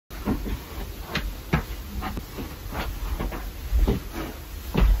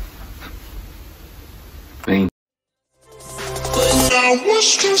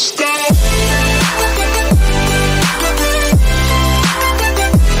stressed out.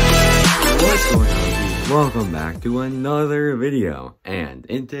 What's going on, dude? Welcome back to another video. And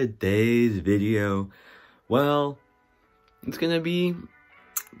in today's video, well, it's gonna be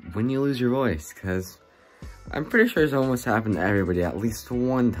when you lose your voice, because I'm pretty sure it's almost happened to everybody at least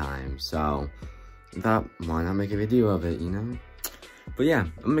one time. So I thought, why not make a video of it, you know? But yeah,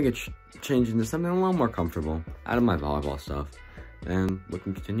 I'm gonna get changed into something a little more comfortable out of my volleyball stuff, and we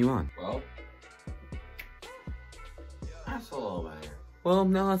can continue on. Well, that's a little better. Well,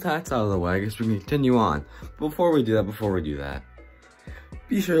 now that that's out of the way, I guess we can continue on. Before we do that,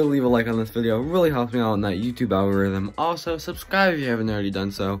 be sure to leave a like on this video. It really helps me out in that YouTube algorithm. Also, subscribe if you haven't already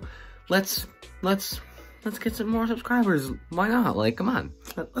done so. Let's get some more subscribers. Why not? Like, come on.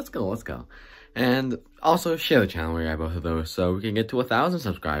 Let's go. And also share the channel where you have both of those so we can get to 1,000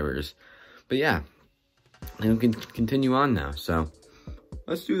 subscribers. But yeah, and we can continue on now. So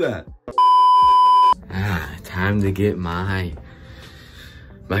let's do that. Time to get my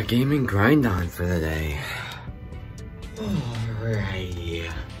gaming grind on for the day. Alrighty.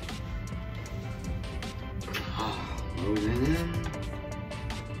 Loading in.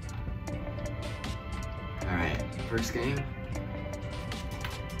 Alright, first game.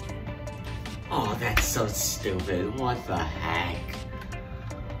 Oh, that's so stupid. What the heck?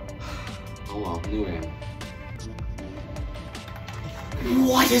 Oh well, new game.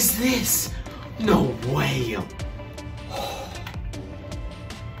 What is this? No way.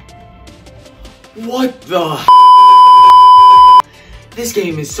 What the? This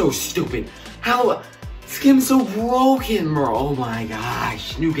game is so stupid. How? This game's so broken, bro. Oh my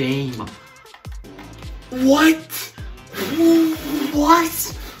gosh. New game. What? What? What?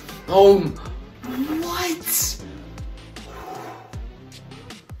 No.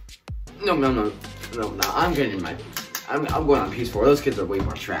 I'm getting I'm going on PS4. Those kids are way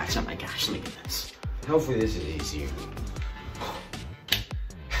more trash. Oh my gosh, look at this. Hopefully this is easier.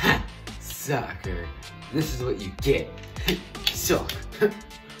 Sucker. This is what you get. Suck.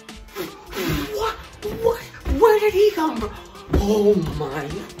 What? Where did he come from? Oh my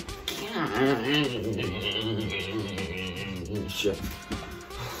gosh.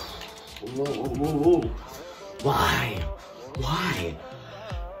 Whoa. Why?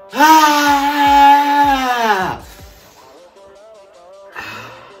 Ah!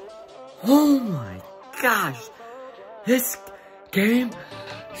 Oh my gosh. This game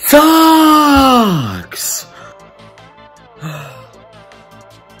sucks. My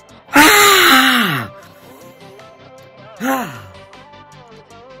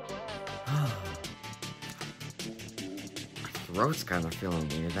throat's kind of feeling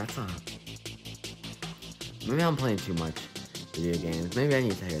weird. That's all. Maybe I'm playing too much video games. Maybe I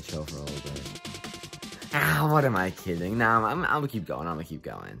need to take a chill for a little bit. What am I kidding? Nah, I'm gonna keep going.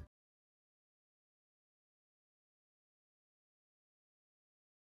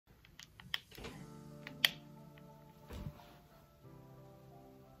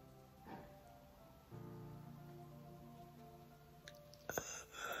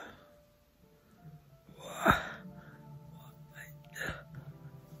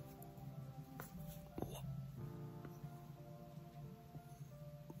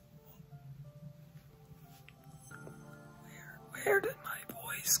 Where did my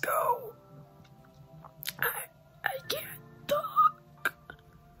voice go? I can't talk.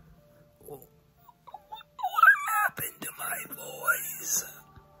 What happened to my voice?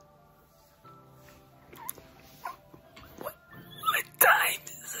 What time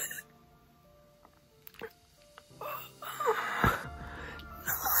is it?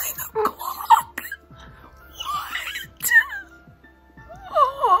 9 o'clock. What?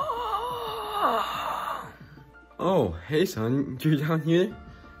 Oh, hey son, you're down here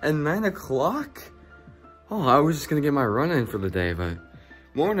at 9 o'clock? Oh, I was just gonna get my run in for the day, but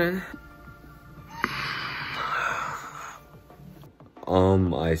morning.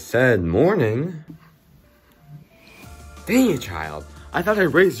 I said morning. Dang it, child. I thought I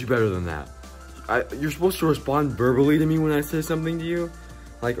raised you better than that. You're supposed to respond verbally to me when I say something to you.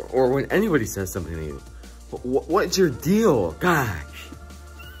 Like, or when anybody says something to you. What's your deal? Gosh.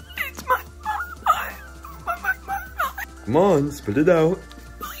 It's my Come on, spit it out.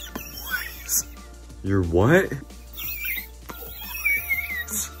 My boys. Your what?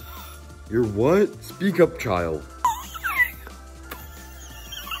 Boys. Your what? Speak up, child.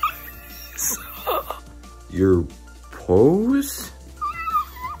 Your pose?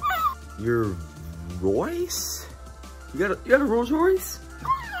 Your voice? You got a Rolls Royce?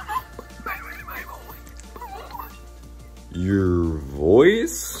 Your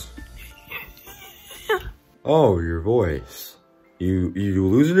voice? Oh, your voice. You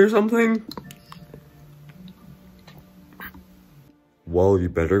lose it or something? Well, you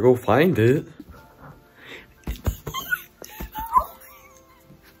better go find it.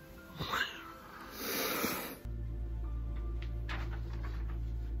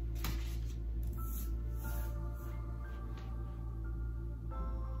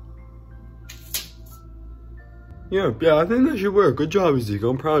 Yeah, I think that should work. Good job, Ezekiel.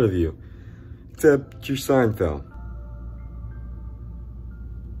 I'm proud of you. Except your sign fell.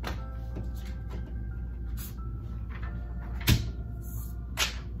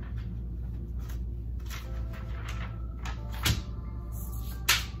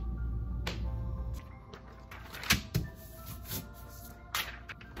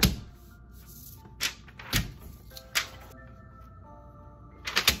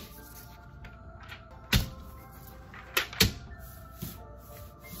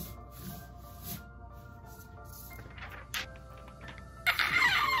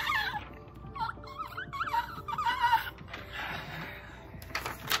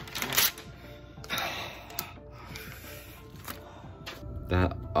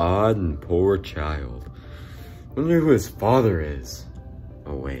 That odd and poor child. Wonder who his father is.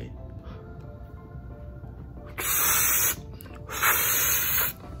 Oh, wait.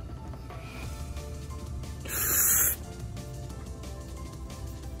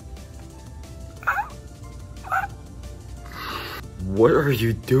 What are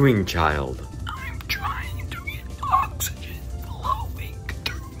you doing, child? I'm trying to get oxygen flowing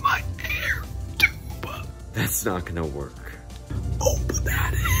through my air tube. That's not gonna work. Oh, but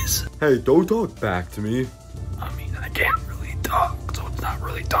that is. Hey, don't talk back to me. I mean, I can't really talk, so it's not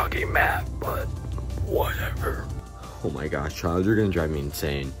really talking back, but whatever. Oh my gosh, child, you're gonna drive me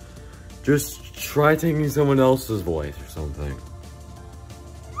insane. Just try taking someone else's voice or something.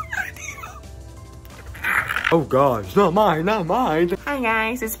 Oh gosh, not mine, not mine. Hi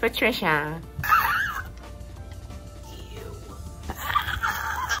guys, it's Patricia.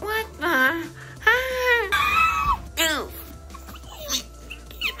 What the?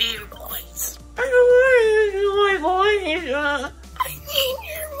 Give me your voice. I don't want to do my voice. I need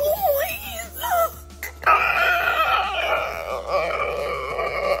your voice.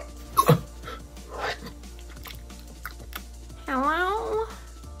 Hello?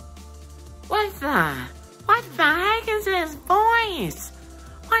 What the heck is this voice?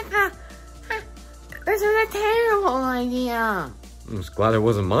 What the? This is a terrible idea. I'm just glad it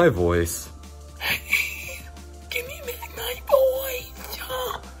wasn't my voice. Hey, give me back my voice.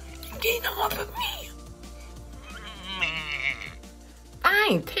 You get off of me.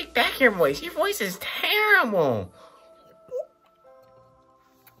 Fine, take back your voice. Your voice is terrible.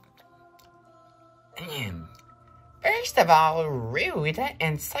 First of all, rude,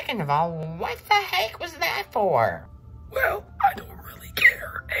 and second of all, what the heck was that for? Well, I don't really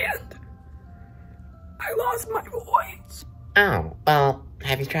care, and I lost my voice. Oh, well,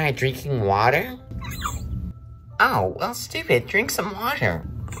 have you tried drinking water? Oh, well, stupid, drink some water.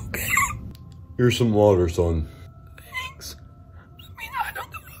 Okay, Here's some water, son. thanks. I mean, I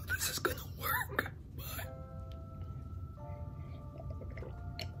don't know if this is gonna work, but...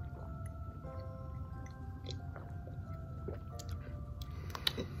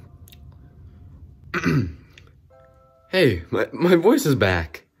 Hey, my voice is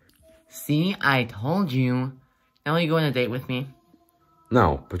back. See, I told you. Now will you go on a date with me?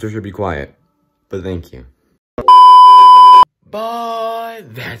 No, Patricia, be quiet. But thank you.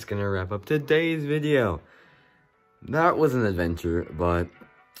 But that's gonna wrap up today's video. That was an adventure, but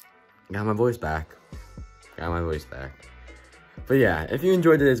got my voice back. But yeah, if you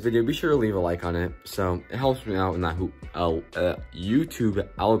enjoyed today's video, be sure to leave a like on it. So it helps me out in that YouTube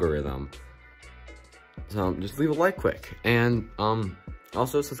algorithm. So just leave a like quick. And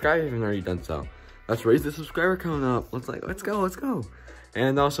also subscribe if you haven't already done so. Let's raise the subscriber count up. Let's go.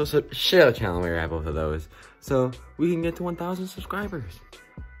 And also share the channel where I have both of those. So we can get to 1,000 subscribers.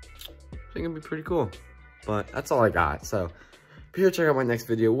 I think it'd be pretty cool. But that's all I got. So be sure to check out my next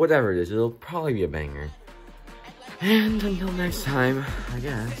video, whatever it is. It'll probably be a banger. And until next time, I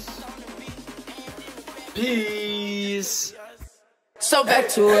guess. Peace. So back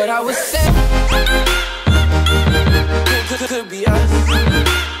to what I was saying.